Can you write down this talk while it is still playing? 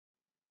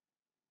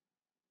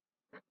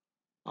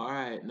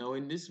Alright, now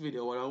in this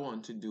video what I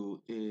want to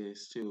do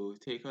is to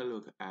take a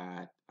look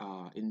at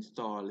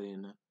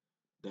installing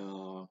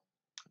the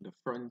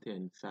front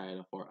end side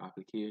of our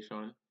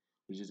application,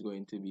 which is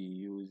going to be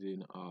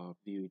using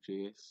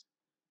Vuejs,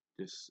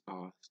 just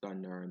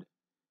standard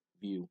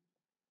view.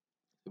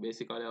 So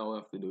basically all we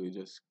have to do is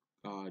just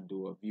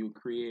do a view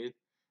create,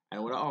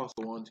 and what I also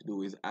want to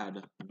do is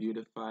add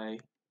Vuetify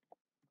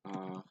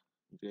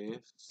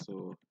JS.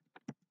 So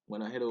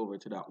when I head over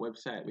to that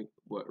website,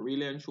 but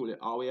really and truly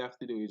all we have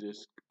to do is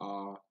just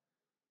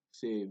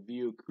say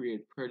view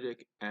create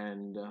project,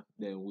 and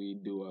then we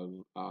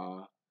do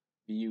a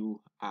view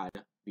add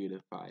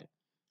Vuetify,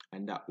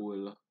 and that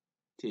will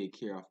take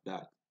care of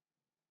that.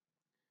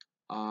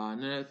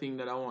 Another thing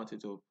that I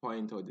wanted to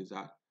point out is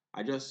that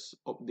I just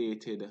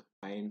updated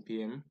my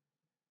npm.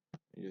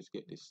 Let me just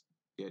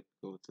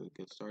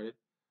get started,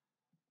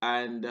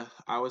 and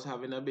I was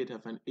having a bit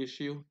of an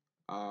issue.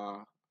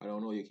 I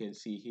don't know, you can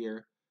see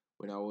here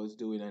when I was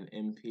doing an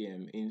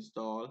npm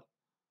install,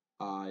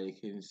 you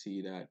can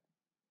see that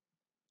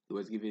it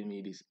was giving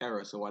me this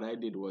error. So what I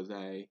did was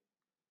I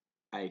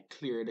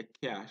cleared the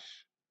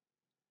cache,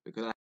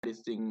 because I had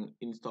this thing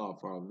installed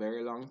for a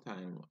very long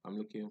time. I'm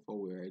looking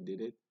for where I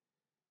did it.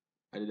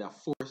 I did a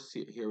force,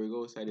 here we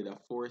go. So I did a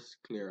force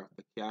clear of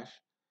the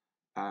cache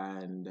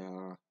and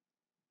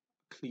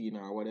clean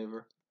or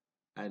whatever,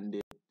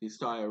 and it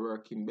started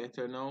working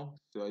better now.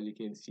 So as you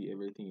can see,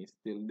 everything is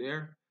still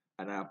there,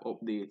 and I've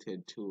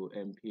updated to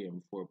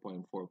npm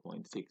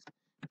 4.4.6.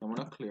 I'm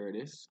gonna clear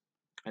this,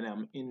 and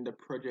I'm in the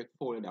project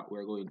folder that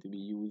we're going to be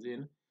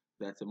using.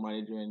 That's a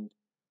management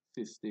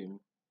system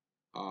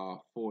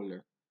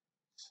folder.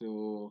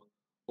 So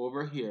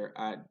over here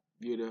at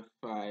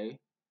Vuetify,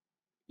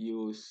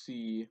 you'll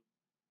see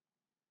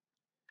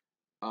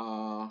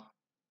uh,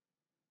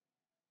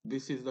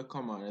 this is the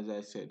command, as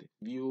I said,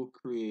 view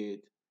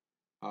create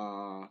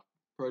uh,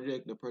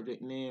 project, the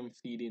project name,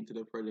 feed into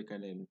the project,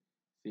 and then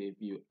say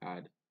view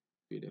add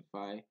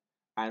Vuetify.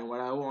 And what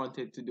I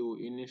wanted to do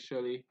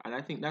initially, and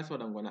I think that's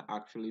what I'm gonna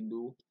actually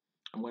do,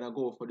 I'm gonna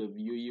go for the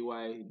Vue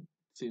UI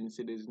since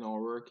it is now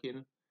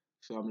working.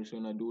 So I'm just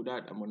gonna do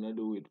that. I'm gonna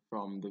do it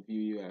from the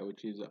Vue UI,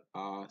 which is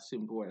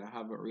simple, and I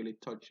haven't really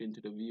touched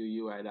into the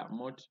Vue UI that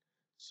much.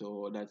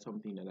 So that's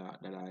something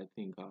that I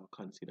think I'll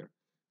consider.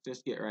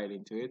 Just get right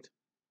into it.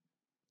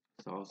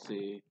 So I'll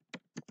say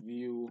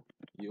Vue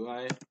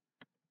UI,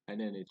 and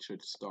then it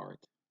should start.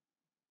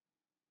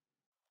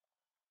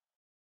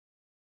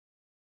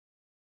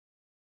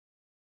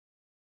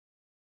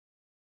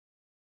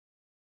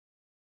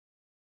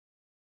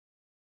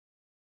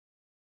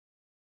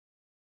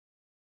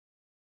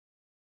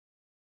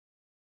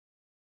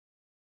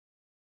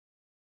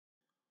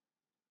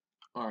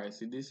 Alright,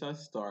 so this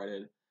has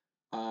started.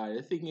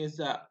 The thing is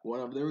that one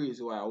of the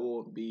reasons why I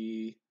won't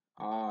be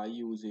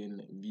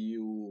using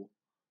Vue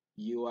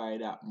UI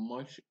that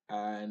much,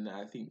 and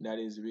I think that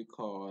is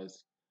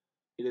because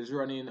it is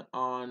running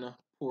on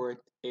port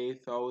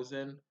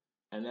 8000,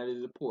 and that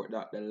is the port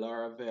that the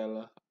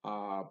Laravel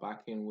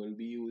backend will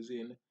be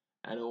using.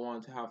 I don't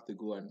want to have to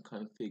go and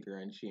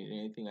configure and change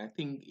anything. I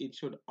think it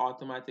should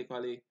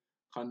automatically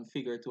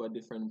configure to a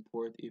different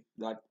port if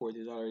that port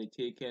is already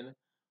taken,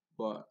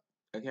 but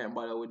I can't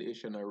bother with the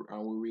issue,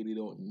 and we really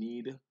don't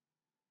need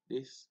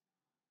this.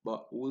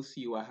 But we'll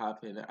see what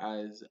happens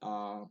as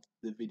the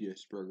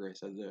videos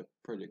progress, as the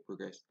project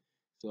progress.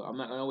 So I'm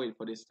not gonna wait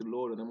for this to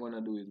load. What I'm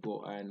gonna do is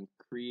go and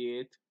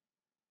create,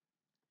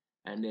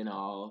 and then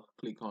I'll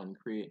click on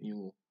create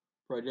new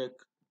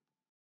project,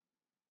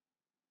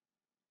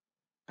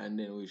 and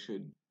then we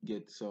should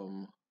get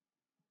some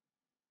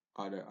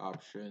other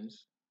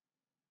options.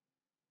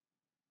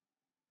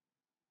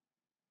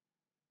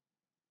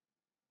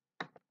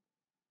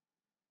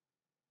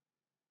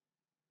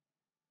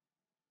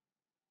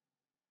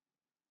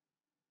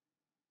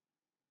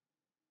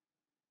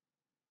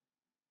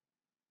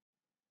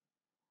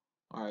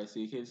 Alright, so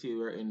you can see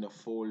we're in the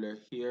folder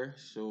here.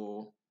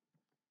 So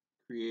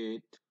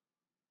create.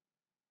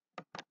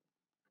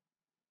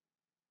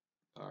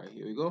 Alright,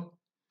 here we go.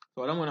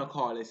 So what I'm gonna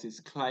call this is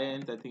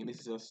client. I think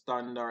this is a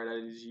standard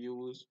that is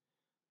used,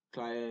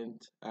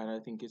 client, and I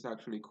think it's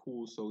actually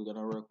cool, so we're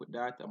gonna work with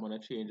that. I'm gonna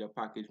change the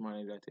package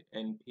manager to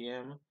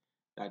npm.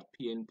 That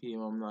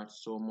pnpm, I'm not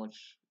so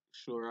much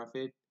sure of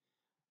it.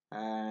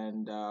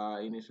 And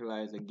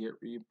initialize a get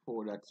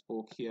repo, that's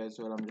okay as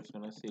well. I'm just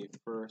gonna say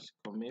first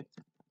commit,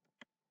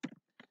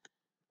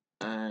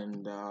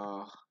 and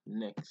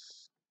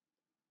next.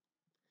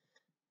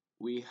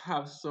 We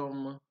have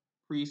some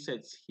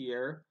presets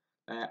here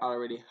that I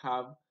already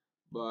have,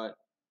 but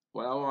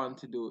what I want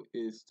to do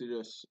is to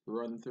just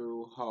run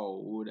through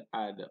how we would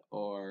add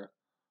or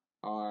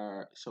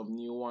some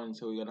new ones.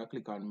 So we're gonna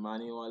click on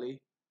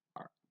manually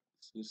or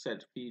to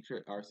set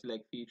feature or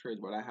select features,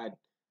 but I had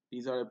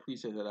these are the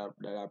presets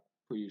that I'm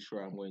pretty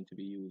sure I'm going to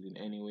be using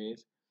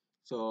anyways.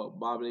 So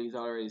Babel is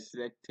already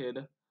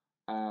selected.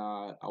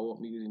 I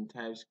won't be using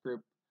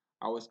TypeScript.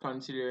 I was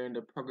considering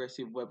the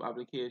progressive web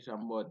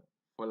application, but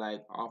for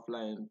like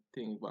offline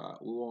things,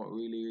 but we won't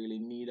really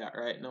need that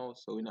right now,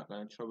 so we're not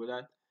gonna trouble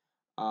that.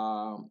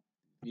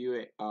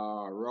 Vue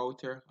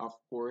router, of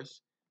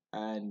course,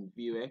 and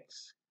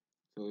Vuex.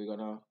 So we're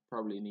gonna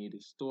probably need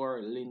a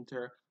store,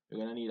 linter. We're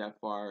gonna need that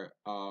for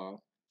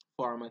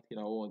formatting.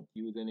 I won't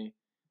use any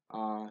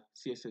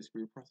CSS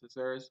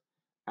preprocessors,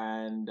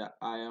 and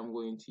I am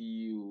going to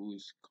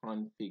use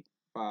config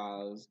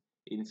files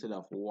instead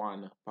of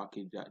one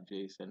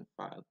package.json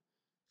file.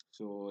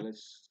 So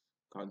let's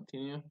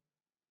continue,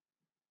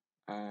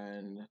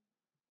 and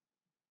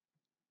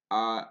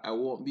I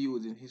won't be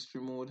using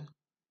history mode.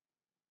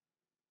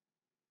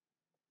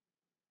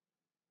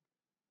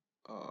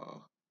 Uh,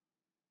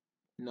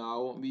 no, I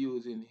won't be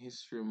using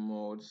history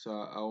mode, so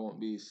I won't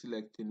be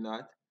selecting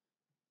that.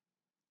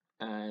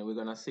 And we're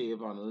gonna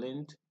save on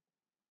lint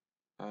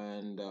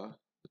and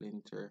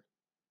linter.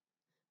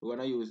 We're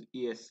gonna use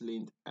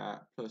ESLint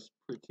plus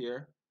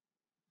prettier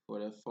for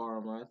the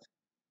format,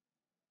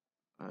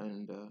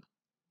 and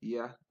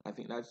yeah, I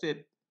think that's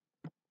it.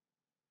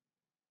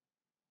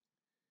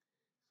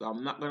 So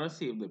I'm not gonna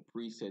save the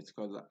presets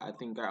because I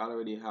think I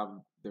already have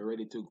the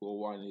ready to go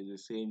one is the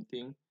same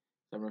thing.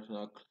 So I'm just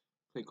gonna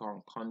click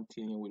on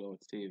continue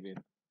without saving,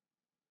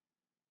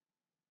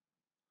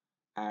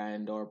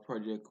 and our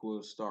project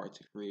will start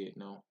to create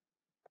now.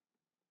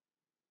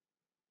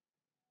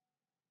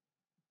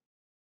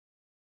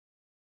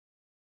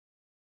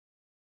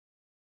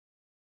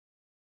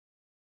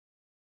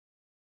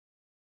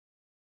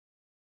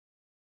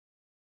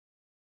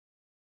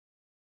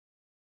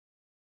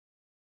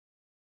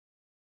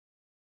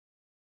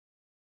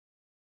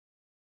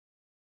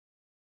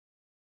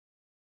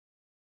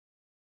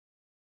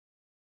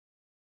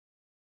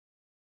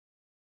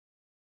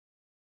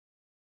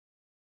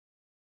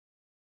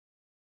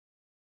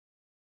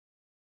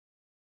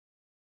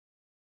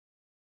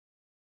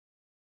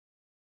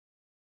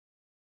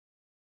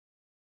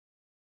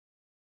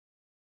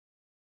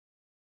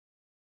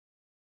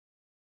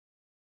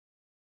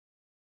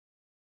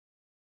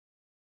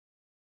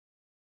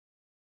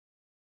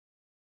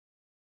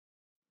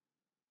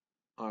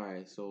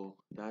 Alright, so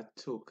that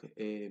took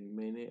a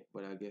minute,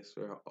 but I guess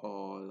we're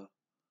all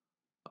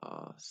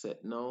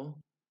set now.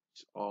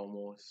 It's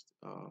almost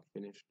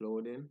finished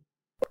loading.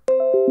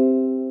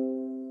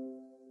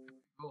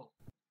 Oh,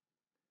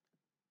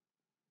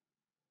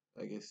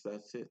 I guess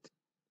that's it.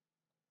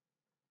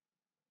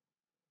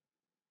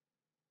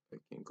 I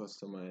can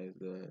customize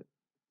the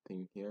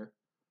thing here.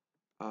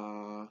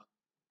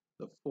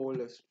 The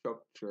folder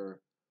structure.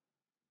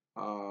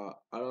 I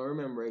don't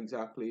remember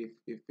exactly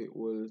if it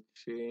will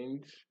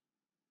change.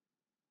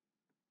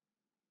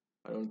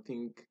 I don't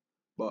think,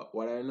 but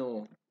what I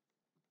know,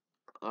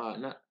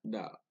 not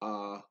that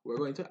we're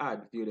going to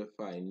add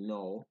Vuetify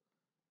now,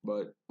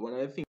 but one of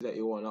the things that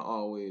you want to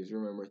always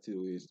remember to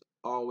do is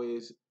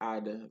always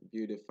add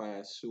Vuetify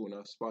as soon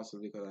as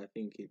possible, because I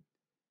think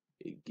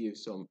it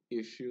gives some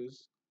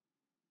issues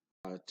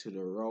to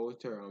the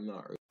router. I'm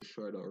not really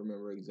sure, I don't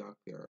remember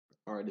exactly,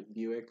 or the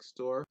Vuex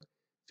store.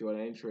 So you want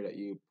to ensure that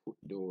you put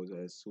those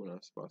as soon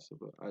as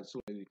possible, as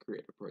soon as you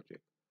create the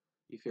project,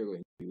 if you're going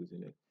to be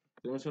using it.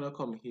 So I'm just going to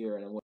come here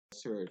and I'm going to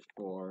search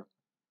for,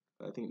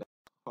 I think that's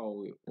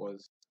how it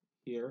was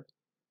here.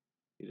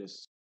 You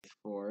just search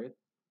for it.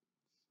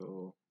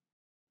 So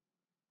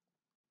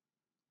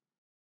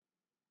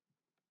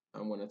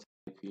I'm going to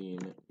type in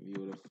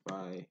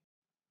Vuetifyjs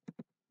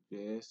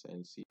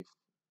and see if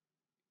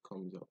it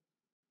comes up.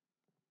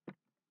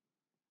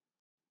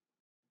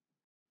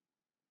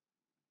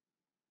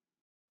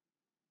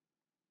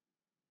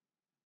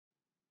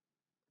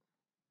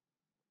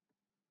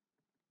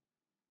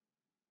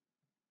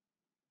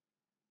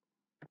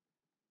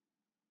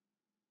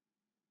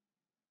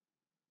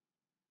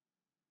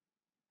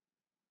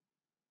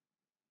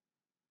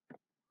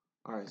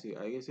 Alright, see,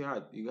 I guess you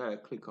gotta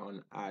click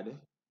on add.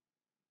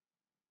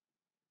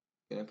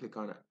 You're gonna click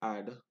on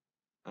add,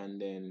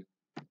 and then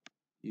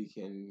you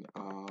can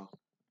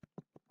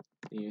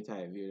you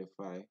type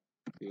Vuetify.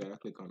 You gotta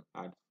click on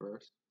add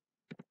first,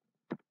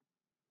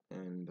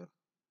 and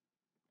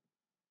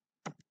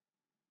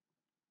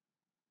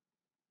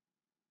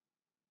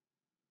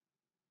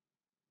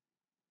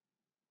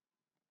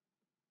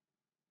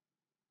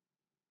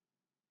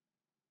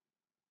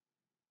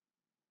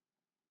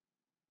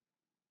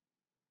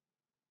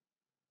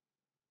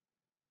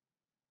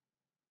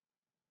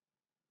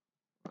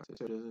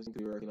so it doesn't seem to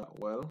be working out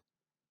well.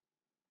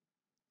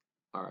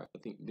 Alright, I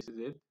think this is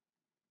it.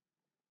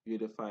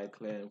 Vuetify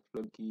client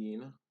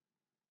plugin.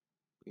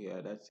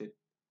 Yeah, that's it.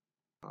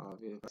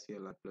 Vuetify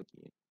CLI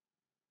plugin.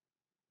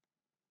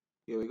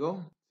 Here we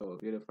go. So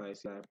Vuetify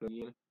CLI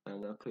plugin.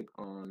 I'm gonna click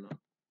on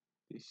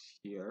this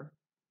here,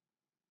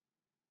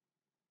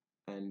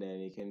 and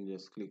then you can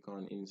just click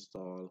on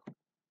install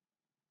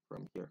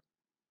from here.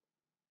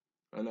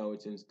 And now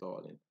it's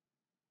installing.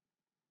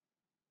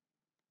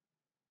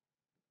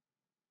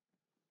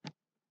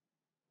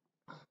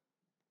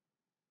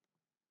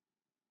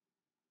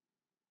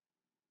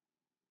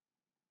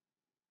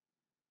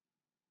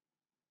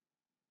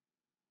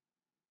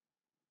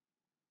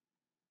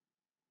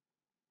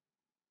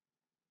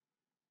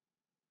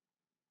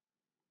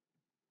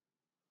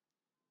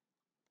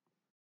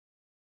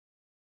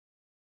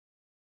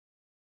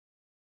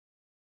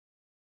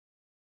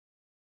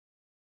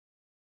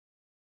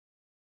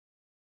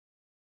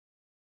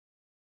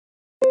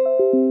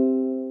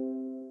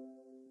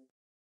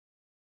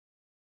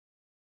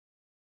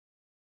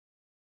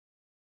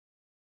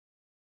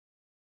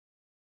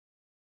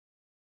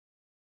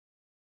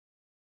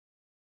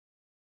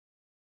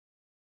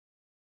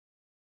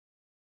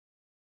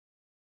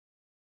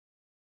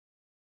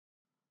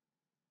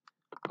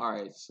 All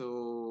right,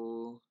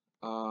 so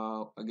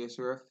I guess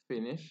we're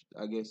finished.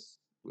 I guess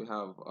we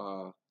have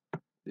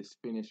this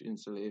finished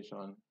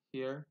installation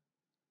here.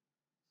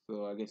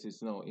 So I guess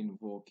it's now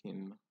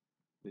invoking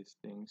this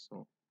thing.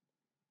 So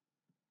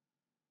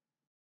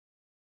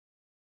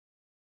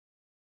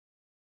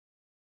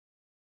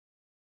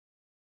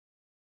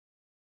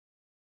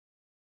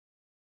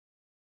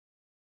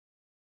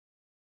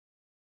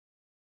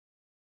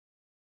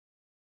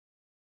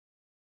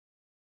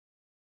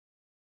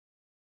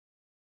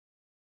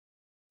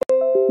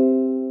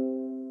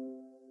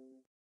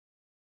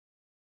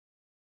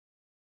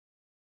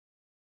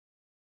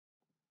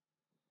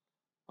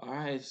all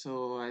right,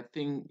 so I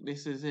think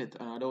this is it,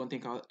 and I don't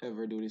think I'll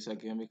ever do this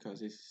again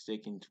because it's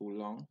taking too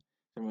long.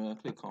 So I'm gonna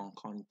click on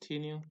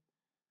continue,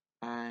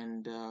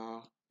 and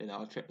then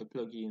I'll check the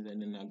plugins,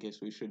 and then I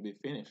guess we should be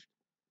finished.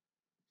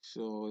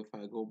 So if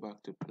I go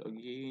back to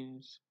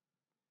plugins,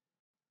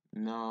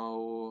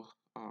 now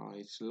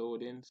it's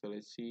loading. So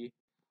let's see.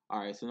 All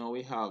right, so now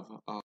we have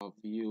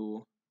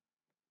Vue,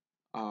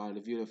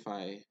 the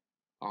Vuetify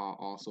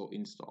also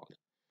installed.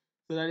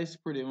 So that is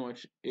pretty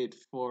much it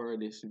for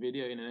this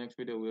video. In the next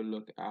video, we'll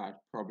look at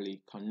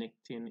probably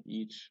connecting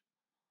each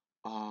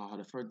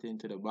the front end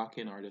to the back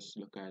end, or just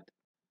look at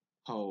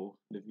how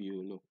the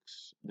view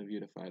looks, the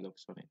Vuetify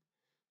looks on it.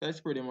 That's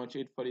pretty much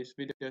it for this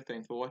video.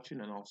 Thanks for watching,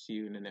 and I'll see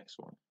you in the next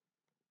one.